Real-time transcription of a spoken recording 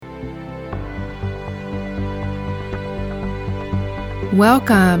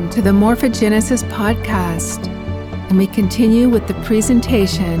Welcome to the Morphogenesis podcast, and we continue with the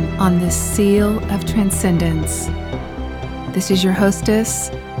presentation on the Seal of Transcendence. This is your hostess,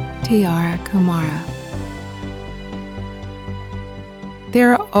 Tiara Kumara.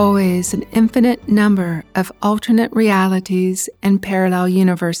 There are always an infinite number of alternate realities and parallel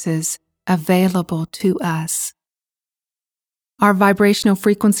universes available to us. Our vibrational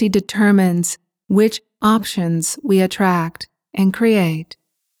frequency determines which options we attract and create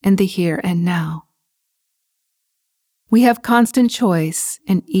in the here and now. We have constant choice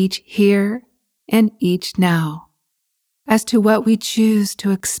in each here and each now as to what we choose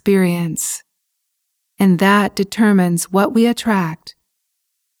to experience, and that determines what we attract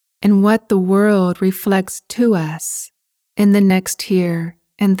and what the world reflects to us in the next here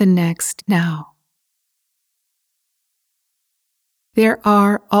and the next now. There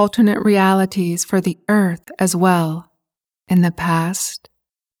are alternate realities for the earth as well, in the past,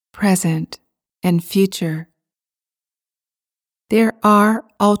 present, and future. There are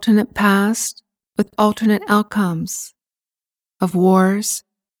alternate pasts with alternate outcomes of wars,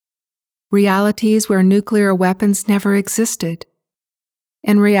 realities where nuclear weapons never existed,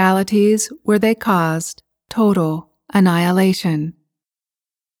 and realities where they caused total annihilation.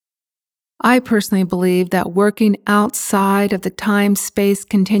 I personally believe that working outside of the time-space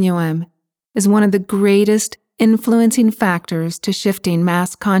continuum is one of the greatest influencing factors to shifting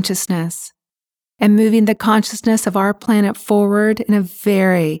mass consciousness and moving the consciousness of our planet forward in a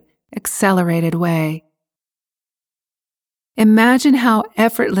very accelerated way. Imagine how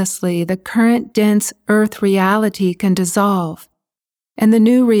effortlessly the current dense Earth reality can dissolve and the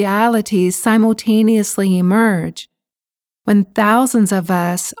new realities simultaneously emerge when thousands of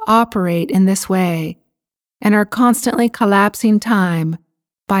us operate in this way and are constantly collapsing time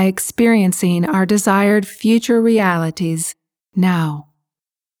by experiencing our desired future realities now.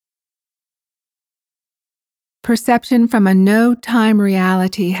 Perception from a no-time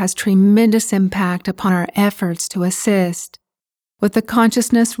reality has tremendous impact upon our efforts to assist with the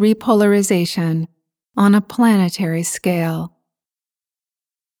consciousness repolarization on a planetary scale.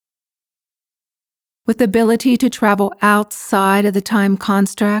 With the ability to travel outside of the time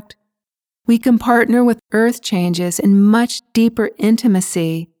construct, we can partner with Earth changes in much deeper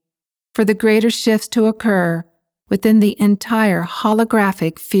intimacy for the greater shifts to occur within the entire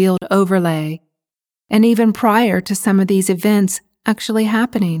holographic field overlay, and even prior to some of these events actually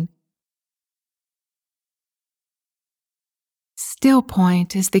happening. Still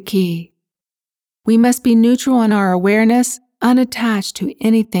point is the key. We must be neutral in our awareness, unattached to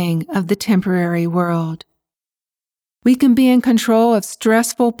anything of the temporary world. We can be in control of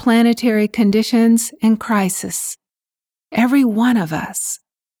stressful planetary conditions and crisis, every one of us,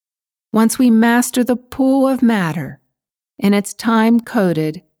 once we master the pool of matter in its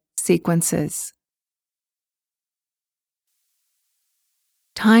time-coded sequences.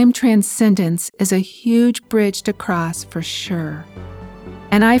 Time transcendence is a huge bridge to cross for sure,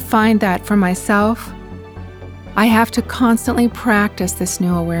 and I find that for myself, I have to constantly practice this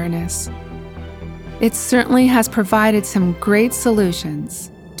new awareness. It certainly has provided some great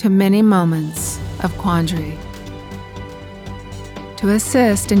solutions to many moments of quandary. To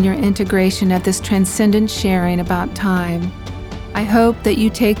assist in your integration of this transcendent sharing about time, I hope that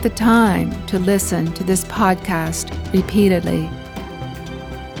you take the time to listen to this podcast repeatedly.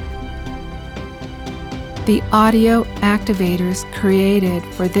 The audio activators created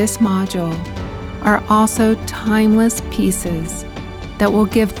for this module are also timeless pieces that will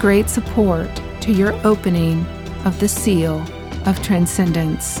give great support to your opening of the Seal of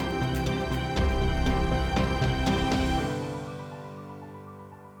Transcendence.